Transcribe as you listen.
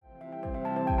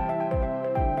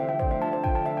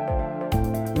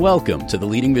Welcome to the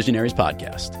Leading Visionaries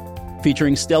podcast,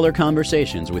 featuring stellar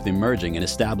conversations with emerging and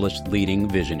established leading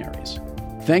visionaries.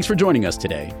 Thanks for joining us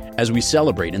today as we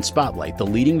celebrate and spotlight the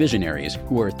leading visionaries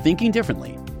who are thinking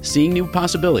differently, seeing new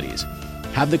possibilities,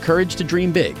 have the courage to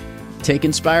dream big, take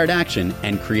inspired action,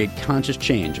 and create conscious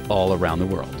change all around the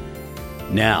world.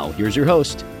 Now, here's your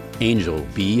host, Angel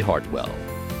B. Hartwell.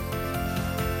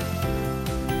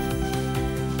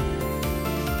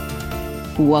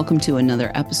 Welcome to another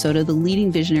episode of the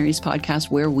Leading Visionaries podcast,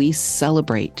 where we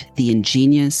celebrate the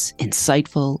ingenious,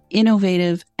 insightful,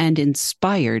 innovative, and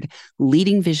inspired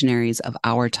leading visionaries of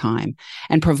our time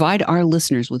and provide our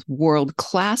listeners with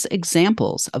world-class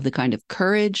examples of the kind of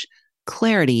courage,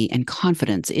 clarity, and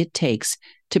confidence it takes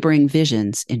to bring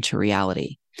visions into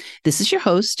reality. This is your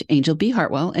host, Angel B.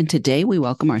 Hartwell, and today we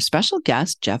welcome our special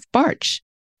guest, Jeff Bartsch.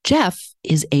 Jeff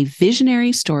is a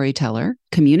visionary storyteller,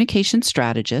 communication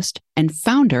strategist, and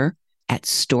founder at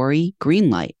Story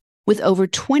Greenlight. With over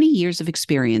 20 years of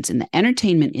experience in the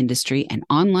entertainment industry and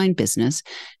online business,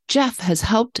 Jeff has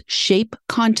helped shape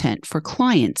content for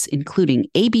clients including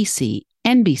ABC,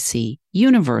 NBC,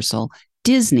 Universal,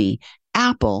 Disney,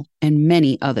 Apple, and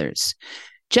many others.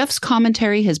 Jeff's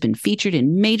commentary has been featured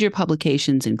in major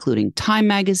publications including Time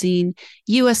Magazine,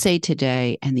 USA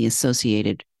Today, and the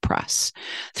Associated Press.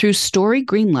 Through Story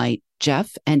Greenlight,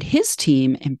 Jeff and his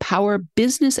team empower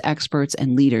business experts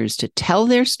and leaders to tell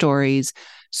their stories,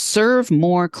 serve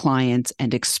more clients,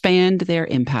 and expand their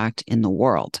impact in the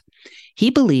world.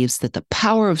 He believes that the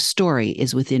power of story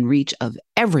is within reach of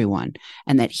everyone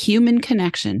and that human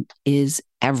connection is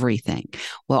everything.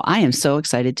 Well, I am so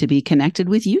excited to be connected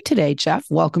with you today, Jeff.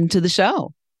 Welcome to the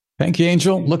show. Thank you,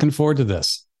 Angel. Looking forward to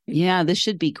this. Yeah, this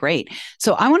should be great.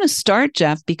 So I want to start,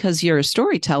 Jeff, because you're a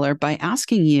storyteller, by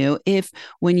asking you if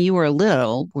when you were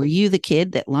little, were you the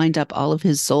kid that lined up all of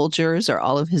his soldiers or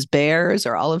all of his bears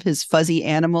or all of his fuzzy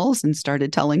animals and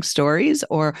started telling stories?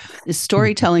 Or is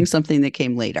storytelling something that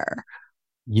came later?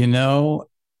 You know,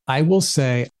 I will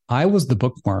say I was the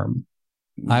bookworm.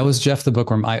 I was Jeff the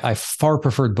bookworm. I far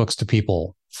preferred books to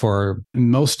people for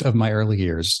most of my early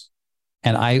years.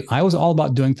 And I was all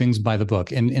about doing things by the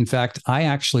book. And in fact, I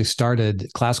actually started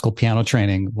classical piano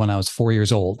training when I was 4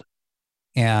 years old.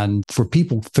 And for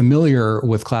people familiar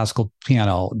with classical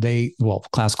piano,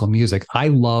 classical music, I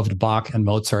loved Bach and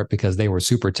Mozart because they were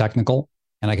super technical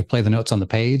and I could play the notes on the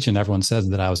page and everyone says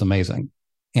that I was amazing.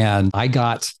 And I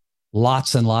got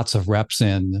lots and lots of reps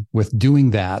in with doing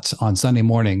that on Sunday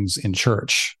mornings in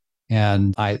church.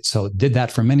 And I did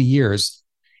that for many years.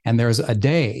 And there was a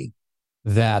day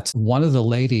that one of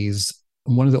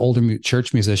the older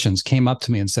church musicians came up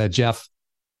to me and said, Jeff,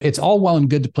 it's all well and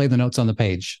good to play the notes on the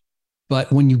page,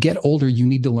 but when you get older, you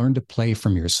need to learn to play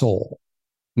from your soul.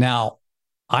 Now,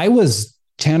 I was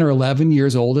 10 or 11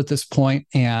 years old at this point,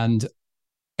 and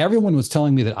everyone was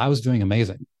telling me that I was doing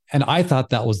amazing. And I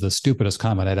thought that was the stupidest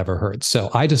comment I'd ever heard.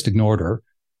 So I just ignored her,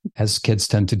 as kids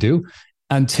tend to do,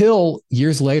 until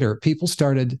years later, people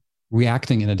started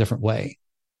reacting in a different way.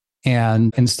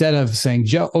 And instead of saying,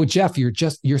 Jeff,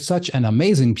 you're such an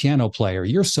amazing piano player,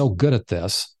 you're so good at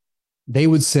this, they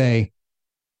would say,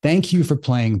 thank you for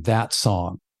playing that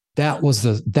song. That was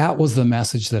the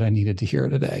message that I needed to hear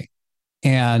today.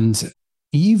 And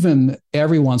even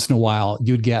every once in a while,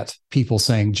 you'd get people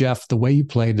saying, Jeff, the way you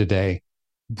played today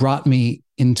brought me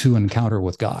into an encounter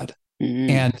with God. Mm-hmm.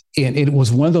 And it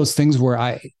was one of those things where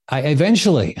I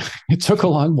eventually, it took a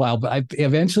long while, but I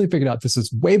eventually figured out this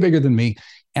is way bigger than me.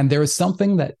 And there is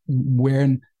something that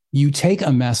when you take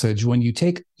a message, when you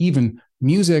take even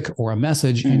music or a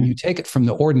message and you take it from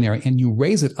the ordinary and you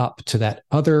raise it up to that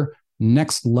other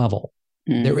next level,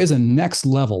 there is a next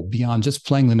level beyond just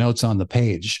playing the notes on the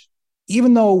page.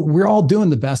 Even though we're all doing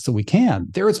the best that we can,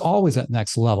 there is always that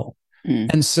next level.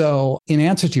 And so in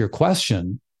answer to your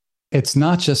question, it's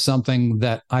not just something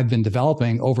that I've been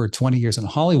developing over 20 years in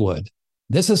Hollywood.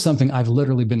 This is something I've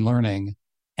literally been learning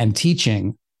and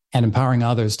teaching and empowering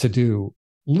others to do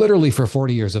literally for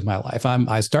 40 years of my life.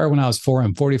 I started when I was 4.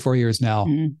 I'm 44 years now.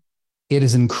 Mm-hmm. It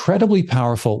is incredibly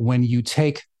powerful when you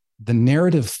take the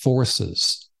narrative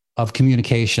forces of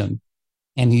communication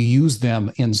and you use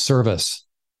them in service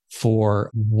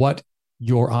for what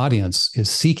your audience is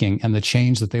seeking and the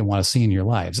change that they want to see in your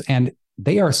lives. And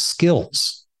they are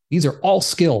skills. These are all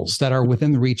skills that are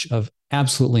within the reach of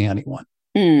absolutely anyone.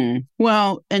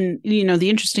 Well, and the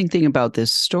interesting thing about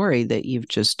this story that you've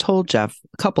just told, Jeff,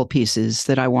 a couple pieces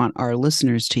that I want our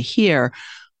listeners to hear.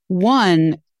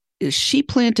 One is she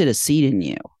planted a seed in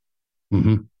you.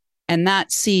 Mm-hmm. And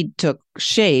that seed took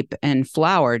shape and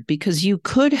flowered because you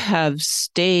could have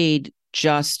stayed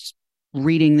just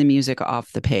reading the music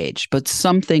off the page, but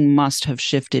something must have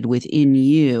shifted within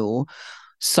you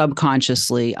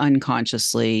subconsciously,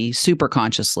 unconsciously,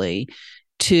 superconsciously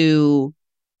to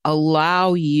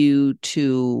allow you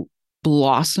to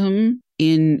blossom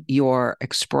in your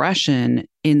expression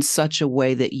in such a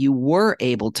way that you were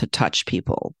able to touch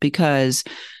people. Because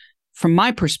from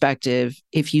my perspective,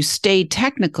 if you stay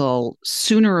technical,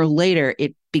 sooner or later,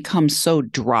 it becomes so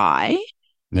dry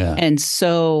and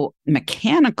so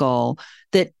mechanical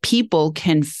that people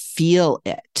can feel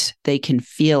it. They can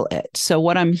feel it. So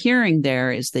what I'm hearing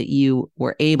there is that you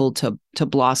were able to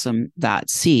blossom that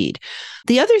seed.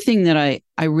 The other thing that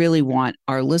I really want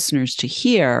our listeners to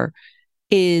hear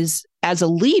is, as a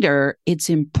leader, it's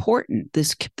important.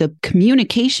 The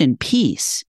communication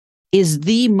piece is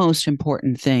the most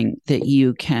important thing that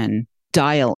you can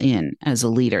dial in as a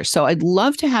leader. So I'd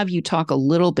love to have you talk a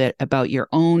little bit about your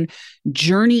own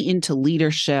journey into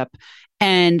leadership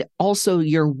and also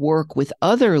your work with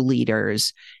other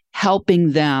leaders,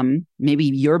 helping them, maybe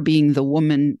you're being the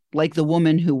woman, like the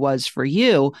woman who was for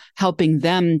you, helping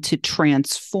them to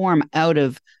transform out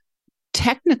of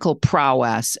technical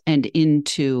prowess and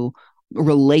into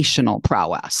relational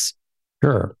prowess.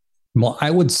 Sure. Well,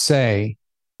 I would say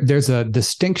there's a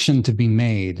distinction to be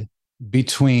made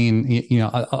between,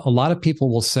 a lot of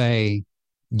people will say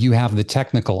you have the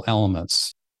technical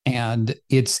elements, and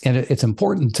it's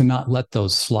important to not let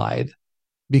those slide,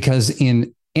 because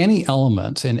in any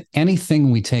element, in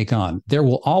anything we take on, there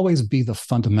will always be the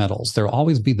fundamentals. There will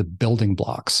always be the building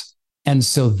blocks. And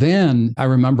so then I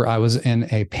remember I was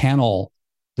in a panel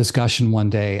discussion one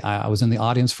day. I was in the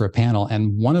audience for a panel,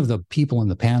 and one of the people in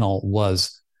the panel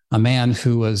was a man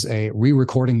who was a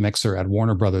re-recording mixer at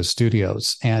Warner Brothers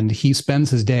Studios. And he spends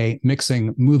his day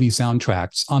mixing movie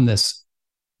soundtracks on this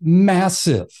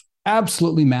massive,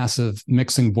 absolutely massive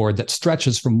mixing board that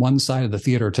stretches from one side of the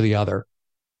theater to the other.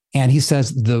 And he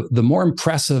says the more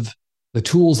impressive the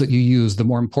tools that you use, the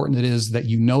more important it is that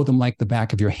you know them like the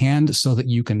back of your hand so that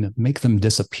you can make them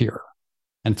disappear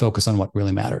and focus on what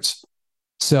really matters.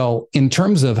 So in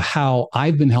terms of how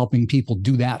I've been helping people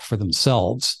do that for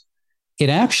themselves, it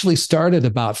actually started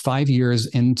about 5 years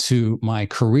into my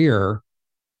career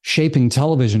shaping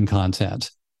television content.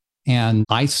 And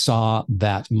I saw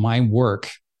that my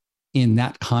work in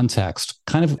that context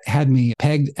kind of had me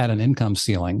pegged at an income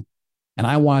ceiling. And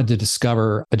I wanted to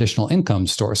discover additional income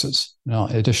sources,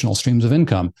 additional streams of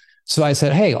income. So I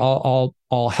said, hey, I'll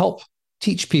help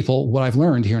teach people what I've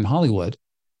learned here in Hollywood.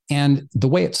 And the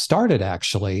way it started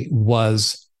actually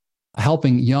was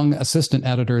helping young assistant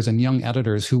editors and young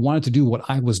editors who wanted to do what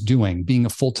I was doing, being a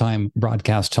full-time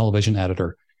broadcast television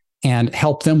editor, and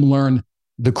help them learn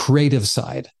the creative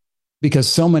side.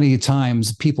 Because so many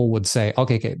times people would say,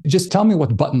 okay, just tell me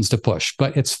what buttons to push.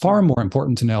 But it's far more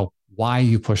important to know why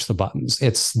you push the buttons.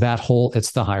 It's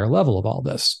the higher level of all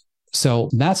this. So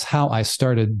that's how I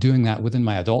started doing that within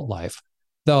my adult life.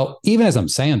 Though, even as I'm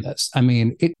saying this, I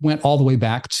mean, it went all the way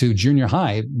back to junior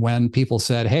high when people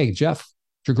said, hey, Jeff,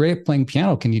 you're great at playing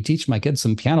piano. Can you teach my kids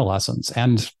some piano lessons?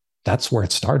 And that's where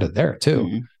it started there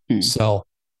too. Mm-hmm. So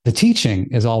the teaching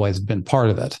has always been part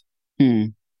of it.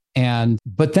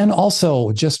 But then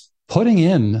also just putting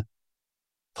in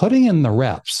the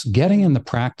reps, getting in the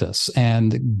practice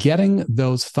and getting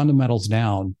those fundamentals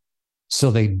down so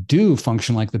they do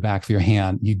function like the back of your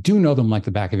hand. You do know them like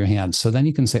the back of your hand. So then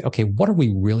you can say, okay, what are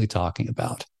we really talking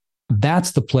about?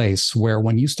 That's the place where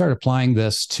when you start applying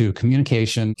this to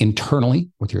communication internally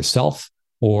with yourself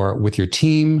or with your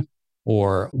team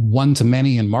or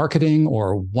one-to-many in marketing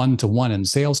or one-to-one in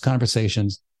sales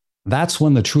conversations, that's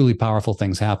when the truly powerful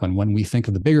things happen, when we think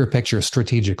of the bigger picture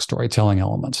strategic storytelling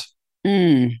elements.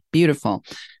 Beautiful.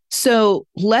 So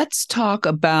let's talk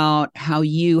about how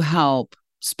you help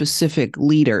specific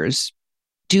leaders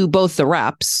do both the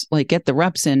reps, like get the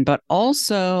reps in, but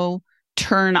also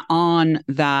turn on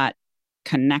that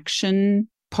connection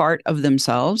part of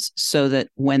themselves so that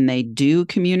when they do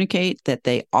communicate, that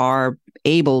they are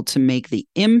able to make the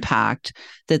impact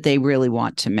that they really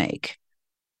want to make.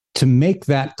 To make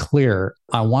that clear,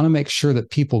 I want to make sure that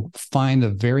people find a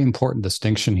very important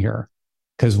distinction here.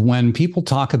 Because when people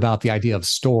talk about the idea of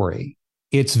story,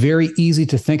 it's very easy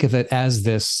to think of it as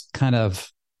this kind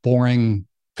of boring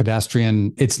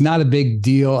pedestrian. It's not a big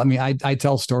deal. I mean, I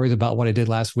tell stories about what I did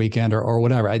last weekend or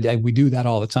whatever. We do that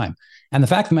all the time. And the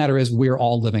fact of the matter is we're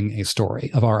all living a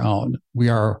story of our own.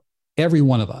 Every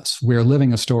one of us, we're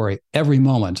living a story every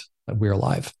moment that we're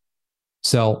alive.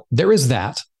 So there is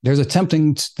that. There's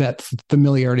attempting that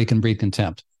familiarity can breed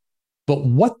contempt. But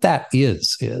what that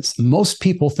is most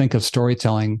people think of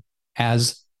storytelling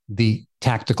as the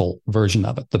tactical version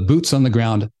of it, the boots on the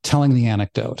ground, telling the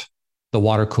anecdote. the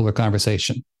water cooler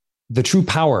conversation. The true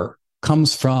power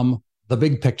comes from the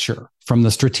big picture, from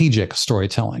the strategic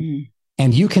storytelling.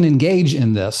 And you can engage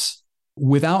in this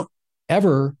without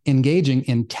ever engaging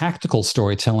in tactical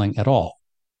storytelling at all.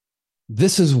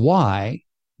 This is why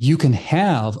you can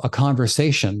have a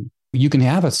conversation. You can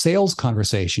have a sales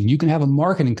conversation. You can have a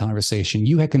marketing conversation.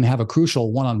 You can have a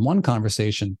crucial one-on-one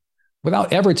conversation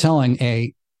without ever telling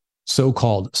a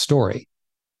so-called story.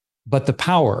 But the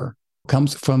power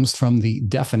comes from the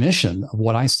definition of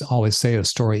what I always say a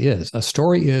story is. A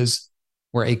story is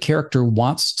where a character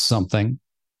wants something,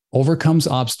 overcomes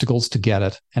obstacles to get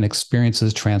it, and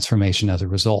experiences transformation as a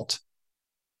result.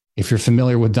 If you're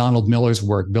familiar with Donald Miller's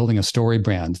work, Building a Story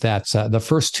Brand, that's the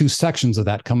first two sections of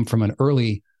that come from an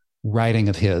early writing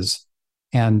of his.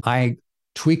 And I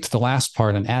tweaked the last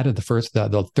part and added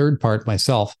the third part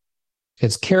myself.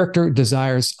 It's character,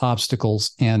 desires,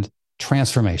 obstacles, and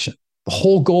transformation. The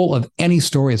whole goal of any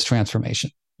story is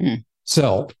transformation.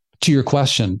 So to your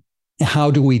question,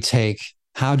 how do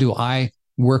I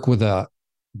work with a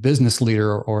business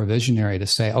leader or a visionary to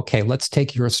say, okay, let's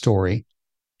take your story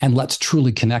and let's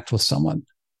truly connect with someone?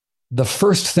 The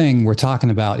first thing we're talking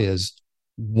about is,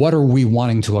 what are we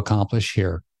wanting to accomplish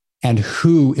here? And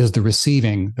who is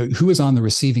on the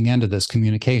receiving end of this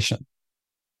communication?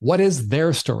 What is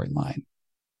their storyline?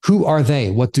 Who are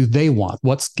they? What do they want?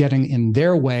 What's getting in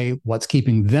their way? What's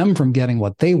keeping them from getting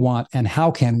what they want? And how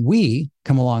can we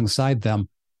come alongside them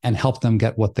and help them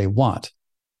get what they want?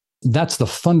 That's the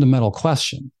fundamental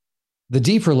question. The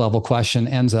deeper level question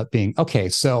ends up being, okay,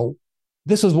 so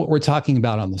this is what we're talking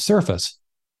about on the surface,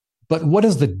 but what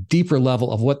is the deeper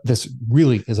level of what this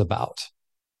really is about?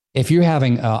 If you're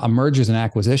having a mergers and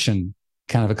acquisition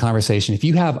kind of a conversation, if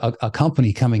you have a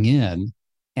company coming in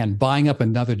and buying up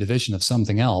another division of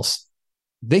something else,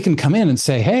 they can come in and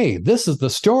say, hey, this is the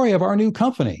story of our new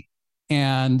company.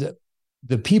 And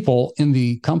the people in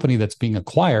the company that's being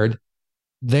acquired,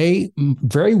 they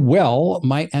very well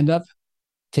might end up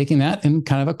taking that in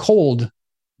kind of a cold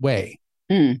way.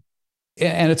 And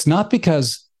it's not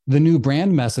because the new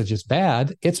brand message is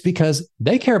bad. It's because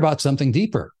they care about something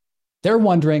deeper. They're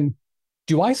wondering,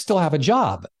 do I still have a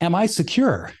job? Am I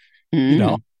secure?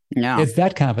 It's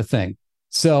that kind of a thing.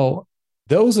 So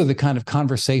those are the kind of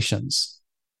conversations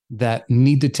that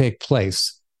need to take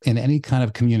place in any kind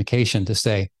of communication to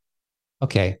say,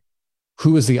 okay,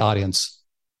 who is the audience?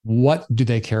 What do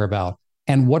they care about?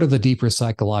 And what are the deeper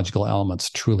psychological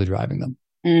elements truly driving them?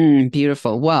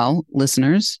 Beautiful. Well,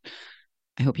 listeners,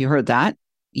 I hope you heard that.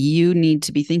 You need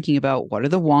to be thinking about, what are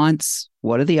the wants?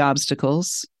 What are the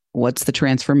obstacles? What's the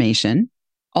transformation?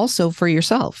 Also for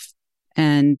yourself.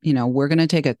 And, we're going to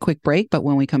take a quick break, but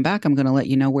when we come back, I'm going to let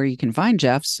you know where you can find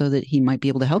Jeff so that he might be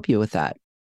able to help you with that.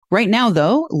 Right now,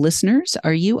 though, listeners,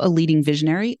 are you a leading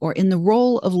visionary or in the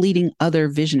role of leading other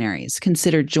visionaries?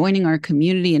 Consider joining our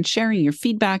community and sharing your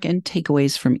feedback and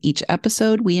takeaways from each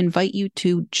episode. We invite you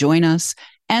to join us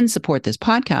and support this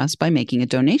podcast by making a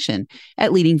donation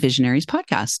at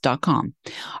leadingvisionariespodcast.com.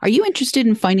 Are you interested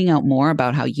in finding out more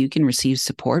about how you can receive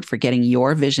support for getting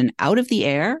your vision out of the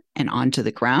air and onto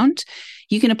the ground?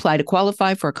 You can apply to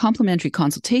qualify for a complimentary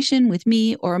consultation with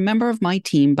me or a member of my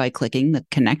team by clicking the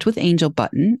Connect with Angel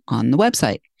button on the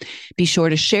website. Be sure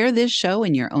to share this show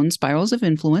in your own spirals of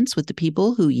influence with the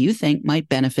people who you think might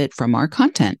benefit from our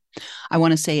content. I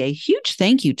want to say a huge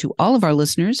thank you to all of our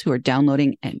listeners who are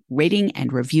downloading and rating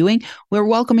and reviewing. We're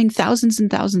welcoming thousands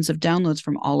and thousands of downloads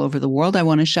from all over the world. I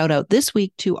want to shout out this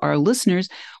week to our listeners.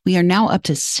 We are now up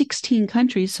to 16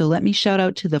 countries. So let me shout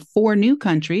out to the 4 new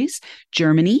countries: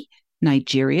 Germany,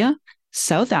 Nigeria,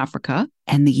 South Africa,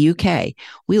 and the UK.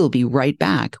 We will be right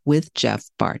back with Jeff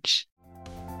Bartsch.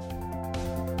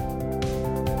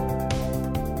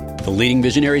 The Leading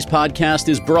Visionaries podcast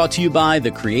is brought to you by the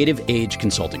Creative Age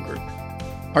Consulting Group.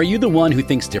 Are you the one who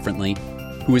thinks differently,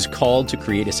 who is called to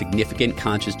create a significant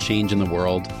conscious change in the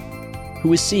world,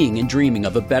 who is seeing and dreaming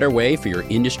of a better way for your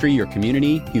industry, your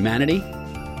community, humanity?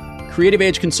 Creative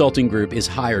Age Consulting Group is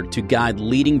hired to guide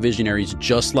leading visionaries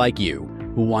just like you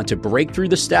who want to break through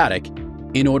the static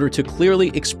in order to clearly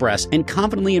express and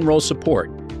confidently enroll support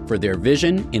for their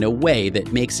vision in a way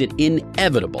that makes it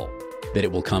inevitable that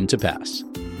it will come to pass.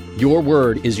 Your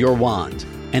word is your wand,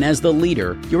 and as the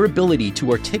leader, your ability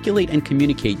to articulate and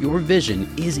communicate your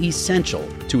vision is essential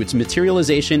to its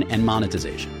materialization and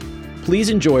monetization. Please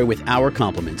enjoy with our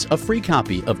compliments a free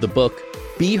copy of the book,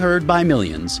 Be Heard by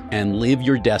Millions and Live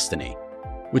Your Destiny,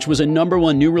 which was a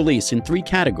 #1 new release in 3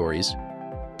 categories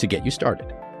to get you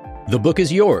started. The book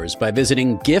is yours by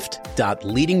visiting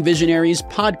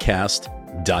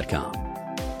gift.leadingvisionariespodcast.com.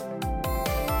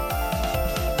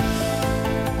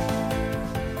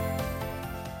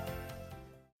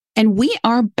 And we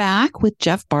are back with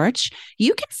Jeff Bartsch.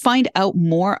 You can find out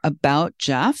more about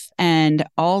Jeff and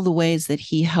all the ways that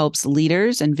he helps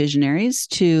leaders and visionaries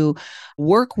to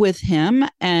work with him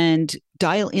and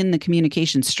dial in the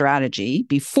communication strategy.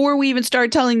 Before we even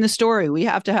start telling the story, we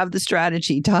have to have the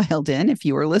strategy dialed in. If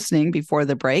you were listening before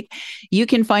the break, you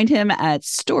can find him at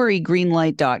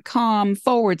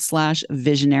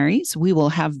storygreenlight.com/visionaries. We will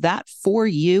have that for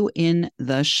you in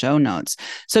the show notes.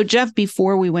 So, Jeff,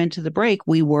 before we went to the break,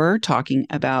 we were talking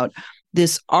about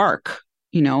this arc,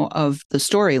 of the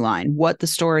storyline, what the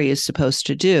story is supposed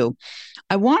to do.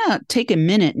 I want to take a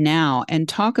minute now and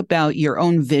talk about your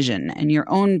own vision and your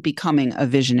own becoming a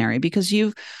visionary, because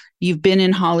you've been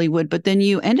in Hollywood, but then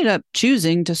you ended up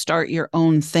choosing to start your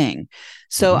own thing.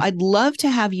 So I'd love to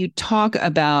have you talk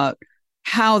about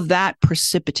how that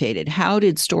precipitated. How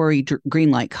did Story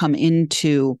Greenlight come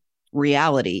into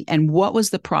reality? And what was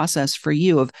the process for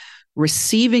you of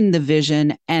receiving the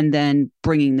vision and then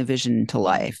bringing the vision to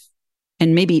life?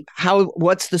 And maybe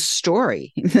what's the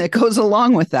story that goes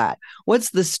along with that? What's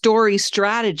the story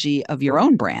strategy of your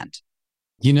own brand?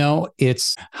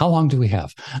 It's how long do we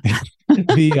have?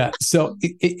 So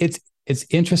it's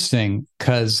interesting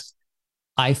because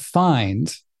I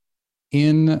find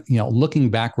in,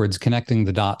 looking backwards, connecting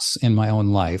the dots in my own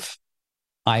life,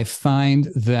 I find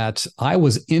that I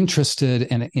was interested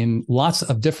in lots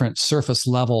of different surface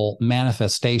level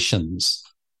manifestations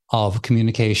of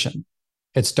communication.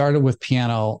 It started with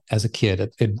piano as a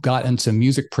kid. It got into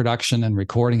music production and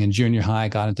recording in junior high,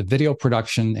 got into video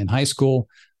production in high school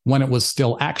when it was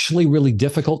still actually really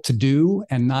difficult to do,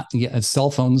 and not yet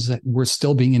cell phones were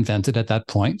still being invented at that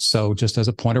point. So just as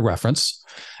a point of reference,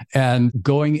 and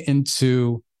going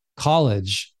into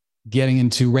college, getting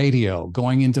into radio,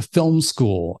 going into film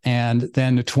school, and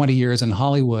then 20 years in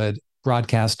Hollywood,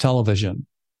 broadcast television.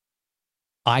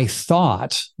 I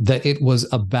thought it was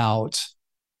about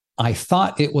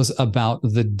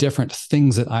the different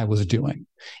things that I was doing.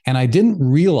 And I didn't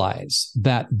realize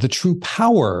that the true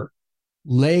power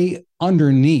lay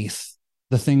underneath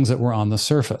the things that were on the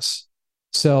surface.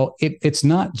 So it's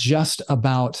not just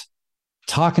about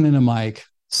talking in a mic,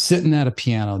 sitting at a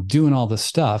piano, doing all this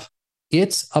stuff.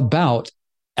 It's about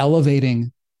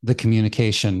elevating the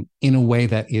communication in a way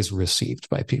that is received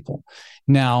by people.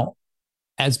 Now,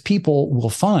 as people will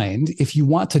find, if you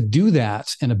want to do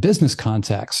that in a business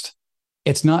context,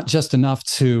 it's not just enough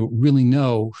to really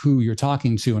know who you're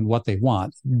talking to and what they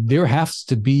want. There has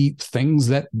to be things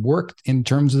that work in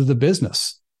terms of the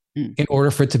business in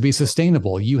order for it to be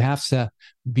sustainable. You have to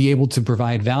be able to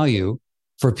provide value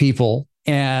for people.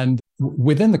 And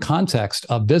within the context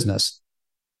of business,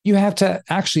 you have to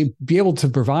actually be able to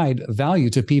provide value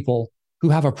to people who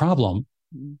have a problem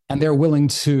and they're willing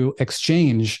to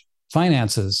exchange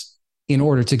finances in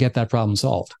order to get that problem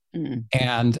solved.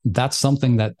 And that's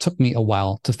something that took me a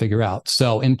while to figure out.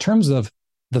 So in terms of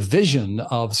the vision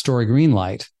of Story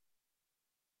Greenlight,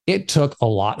 it took a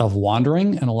lot of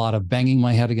wandering and a lot of banging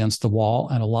my head against the wall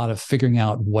and a lot of figuring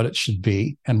out what it should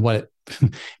be and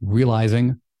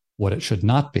realizing what it should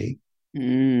not be.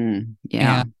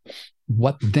 Yeah. And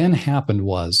what then happened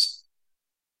was,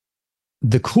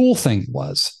 the cool thing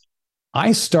was,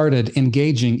 I started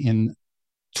engaging in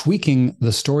tweaking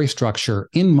the story structure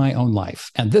in my own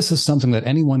life. And this is something that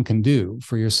anyone can do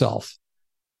for yourself.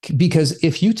 Because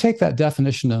if you take that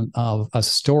definition of a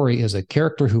story as a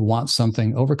character who wants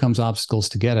something, overcomes obstacles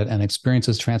to get it, and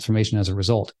experiences transformation as a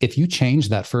result, if you change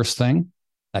that first thing,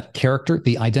 that character,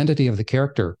 the identity of the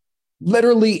character,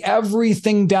 literally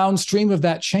everything downstream of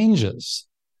that changes.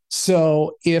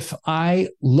 So if I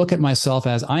look at myself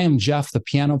as I am Jeff, the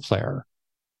piano player,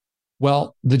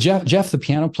 well, Jeff, the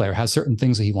piano player, has certain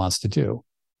things that he wants to do.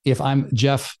 If I'm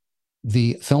Jeff,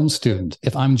 the film student,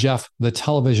 if I'm Jeff, the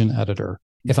television editor,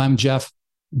 if I'm Jeff,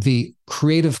 the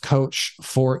creative coach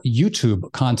for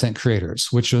YouTube content creators,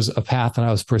 which was a path that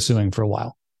I was pursuing for a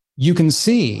while, you can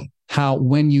see how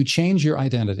when you change your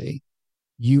identity,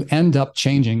 you end up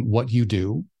changing what you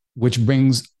do, which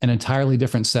brings an entirely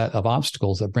different set of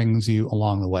obstacles that brings you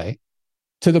along the way,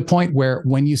 to the point where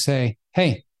when you say,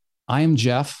 hey, I am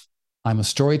Jeff, I'm a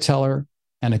storyteller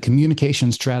and a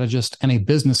communication strategist and a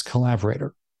business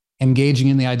collaborator, engaging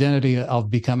in the identity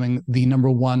of becoming the number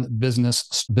one business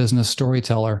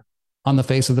storyteller on the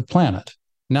face of the planet.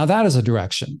 Now that is a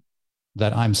direction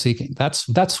that I'm seeking.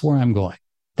 That's where I'm going.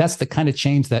 That's the kind of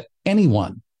change that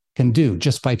anyone can do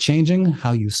just by changing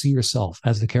how you see yourself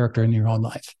as the character in your own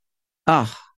life.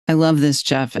 Oh, I love this,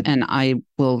 Jeff. And I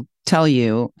will tell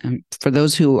you, and for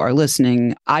those who are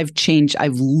listening, I've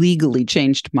legally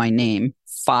changed my name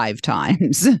 5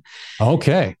 times.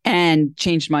 Okay. And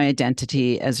changed my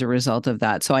identity as a result of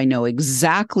that. So I know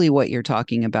exactly what you're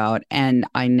talking about. And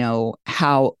I know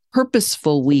how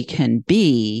purposeful we can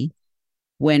be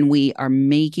when we are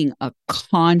making a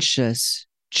conscious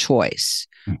choice,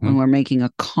 when we're making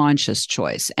a conscious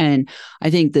choice. And I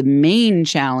think the main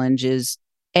challenge is,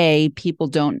 people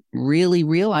don't really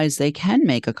realize they can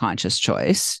make a conscious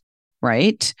choice,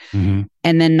 right? And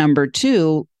then number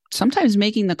 2, sometimes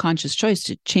making the conscious choice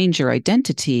to change your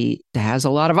identity has a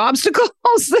lot of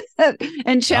obstacles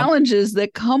and challenges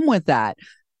that come with that.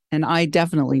 And I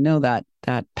definitely know that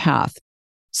path.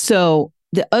 So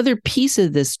the other piece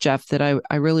of this, Jeff, that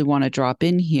I really want to drop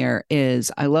in here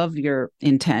is I love your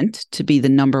intent to be the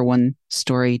number 1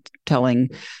 storytelling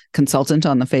consultant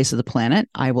on the face of the planet.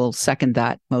 I will second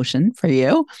that motion for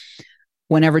you.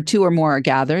 Whenever 2 or more are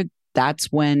gathered, that's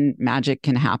when magic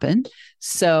can happen.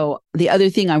 So the other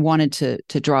thing I wanted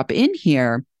to drop in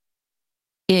here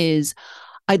is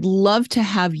I'd love to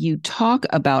have you talk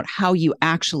about how you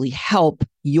actually help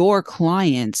your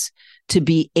clients to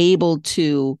be able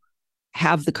to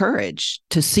have the courage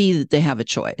to see that they have a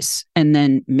choice and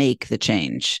then make the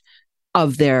change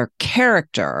of their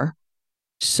character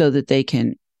so that they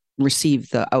can receive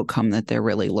the outcome that they're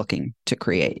really looking to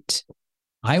create.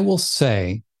 I will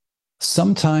say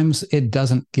sometimes it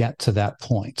doesn't get to that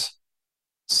point.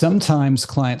 Sometimes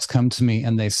clients come to me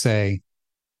and they say,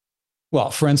 well,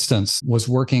 for instance, was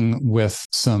working with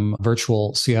some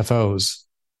virtual CFOs,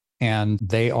 and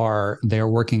they are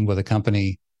working with a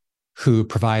company who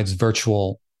provides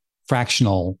virtual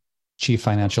fractional chief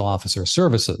financial officer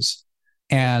services.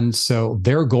 And so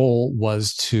their goal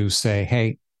was to say,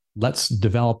 hey, let's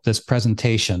develop this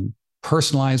presentation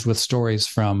personalized with stories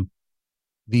from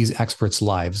these experts'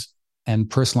 lives and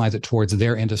personalize it towards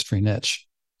their industry niche.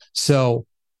 So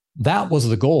that was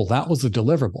the goal. That was the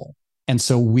deliverable. And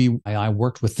so I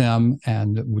worked with them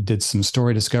and we did some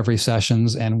story discovery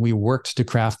sessions, and we worked to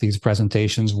craft these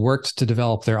presentations, worked to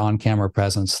develop their on-camera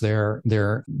presence, their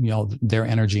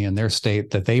energy and their state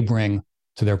that they bring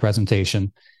to their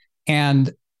presentation.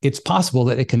 And it's possible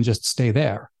that it can just stay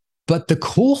there. But the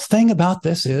cool thing about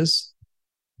this is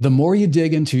the more you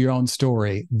dig into your own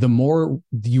story, the more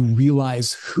you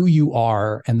realize who you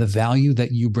are and the value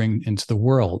that you bring into the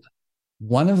world.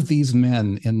 One of these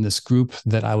men in this group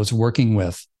that I was working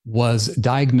with was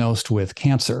diagnosed with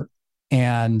cancer.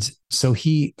 And so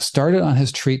he started on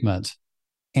his treatment,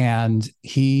 and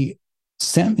he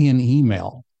sent me an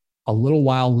email a little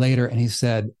while later. And he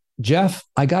said, Jeff,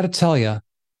 I got to tell you,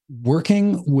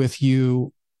 working with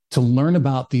you to learn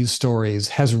about these stories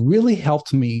has really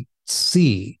helped me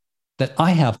see that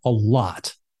I have a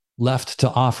lot left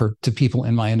to offer to people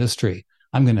in my industry.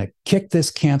 I'm going to kick this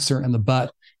cancer in the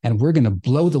butt, and we're going to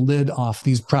blow the lid off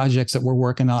these projects that we're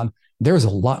working on. There's a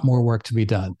lot more work to be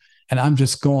done. And I'm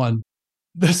just going,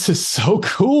 this is so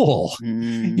cool,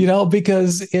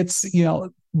 because it's,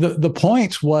 the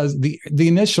point was the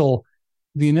initial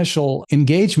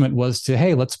engagement was to,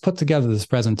 hey, let's put together this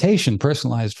presentation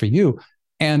personalized for you.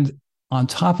 And on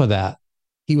top of that,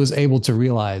 he was able to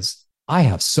realize I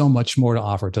have so much more to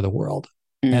offer to the world.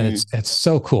 And it's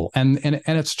so cool. And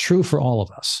it's true for all of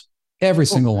us. Every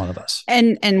single one of us.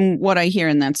 And what I hear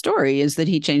in that story is that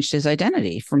he changed his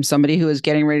identity from somebody who is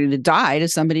getting ready to die to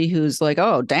somebody who's like,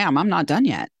 oh, damn, I'm not done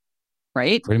yet.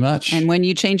 Right? Pretty much. And when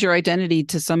you change your identity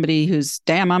to somebody who's,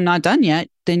 damn, I'm not done yet,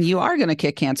 then you are going to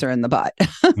kick cancer in the butt.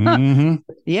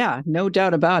 Yeah, no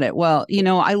doubt about it. Well,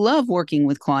 I love working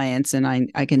with clients, and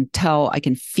I can tell, I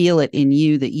can feel it in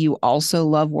you that you also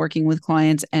love working with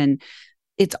clients. And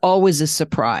it's always a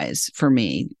surprise for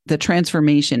me, the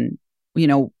transformation,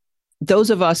 those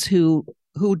of us who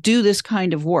do this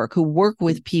kind of work, who work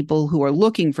with people who are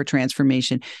looking for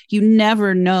transformation, you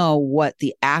never know what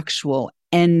the actual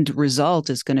end result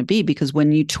is going to be, because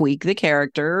when you tweak the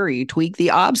character or you tweak the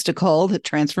obstacle, the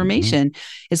transformation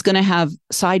is going to have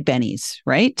side bennies,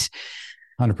 right?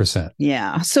 100%.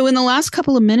 Yeah. So in the last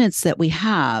couple of minutes that we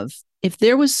have, if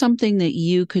there was something that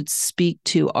you could speak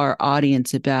to our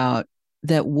audience about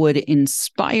that would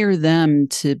inspire them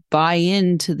to buy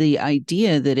into the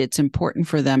idea that it's important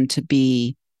for them to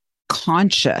be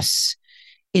conscious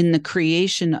in the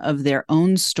creation of their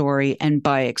own story, and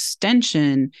by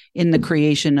extension, in the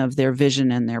creation of their vision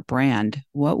and their brand,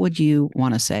 what would you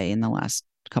want to say in the last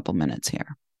couple minutes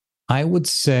here? I would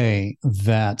say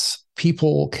that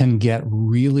people can get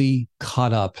really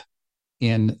caught up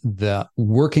in the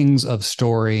workings of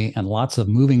story and lots of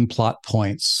moving plot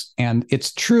points. And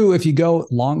it's true, if you go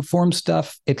long form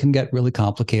stuff, it can get really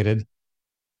complicated.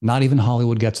 Not even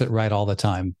Hollywood gets it right all the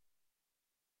time.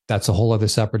 That's a whole other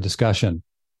separate discussion.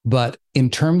 But in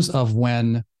terms of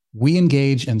when we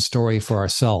engage in story for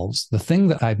ourselves, the thing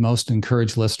that I'd most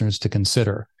encourage listeners to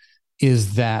consider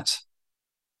is that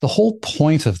the whole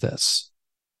point of this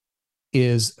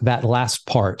is that last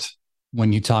part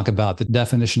when you talk about the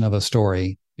definition of a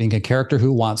story being a character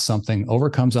who wants something,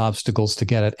 overcomes obstacles to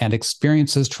get it, and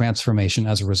experiences transformation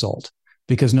as a result.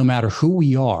 Because no matter who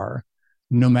we are,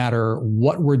 no matter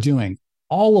what we're doing,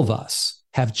 all of us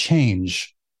have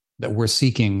change that we're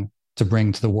seeking to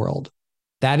bring to the world.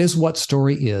 That is what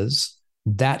story is.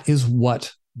 That is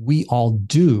what we all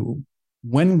do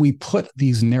when we put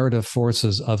these narrative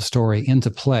forces of story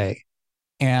into play.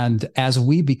 And as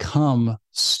we become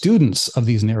students of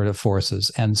these narrative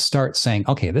forces and start saying,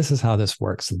 okay, this is how this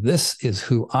works. This is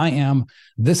who I am.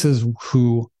 This is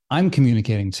who I'm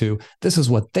communicating to. This is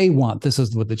what they want. This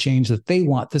is what the change that they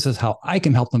want. This is how I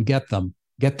can help them get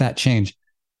that change.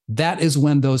 That is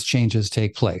when those changes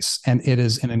take place. And it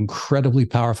is an incredibly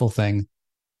powerful thing.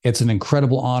 It's an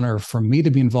incredible honor for me to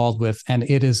be involved with. And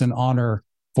it is an honor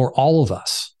for all of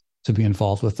us to be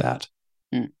involved with that.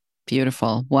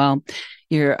 Beautiful. Well,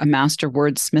 you're a master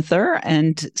wordsmither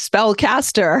and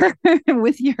spellcaster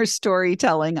with your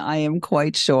storytelling, I am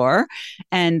quite sure.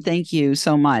 And thank you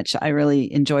so much. I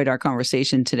really enjoyed our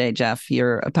conversation today, Jeff.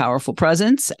 You're a powerful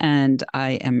presence, and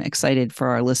I am excited for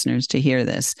our listeners to hear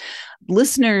this.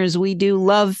 Listeners, we do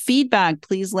love feedback.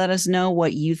 Please let us know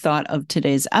what you thought of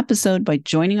today's episode by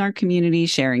joining our community,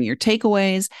 sharing your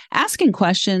takeaways, asking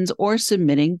questions, or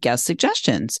submitting guest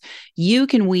suggestions. You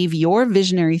can weave your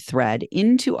visionary thread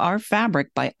into our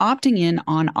fabric by opting in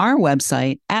on our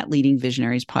website at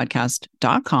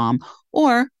leadingvisionariespodcast.com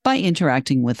or by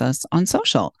interacting with us on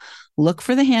social. Look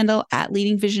for the handle at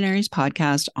Leading Visionaries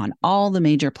Podcast on all the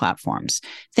major platforms.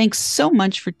 Thanks so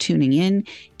much for tuning in.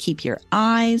 Keep your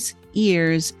eyes,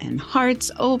 ears, and hearts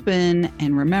open.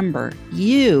 And remember,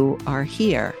 you are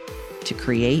here to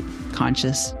create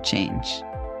conscious change.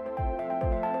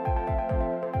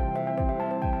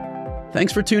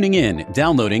 Thanks for tuning in,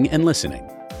 downloading, and listening.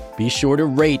 Be sure to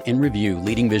rate and review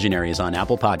Leading Visionaries on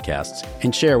Apple Podcasts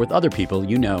and share with other people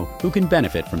you know who can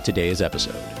benefit from today's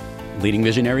episode. Leading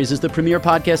Visionaries is the premier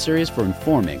podcast series for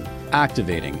informing,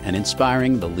 activating, and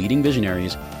inspiring the leading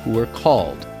visionaries who are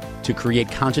called to create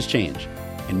conscious change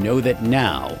and know that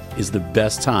now is the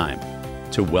best time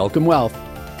to welcome wealth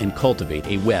and cultivate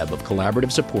a web of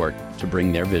collaborative support to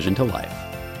bring their vision to life.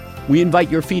 We invite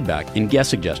your feedback and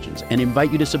guest suggestions and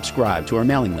invite you to subscribe to our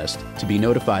mailing list to be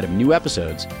notified of new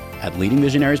episodes at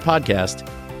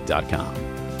leadingvisionariespodcast.com.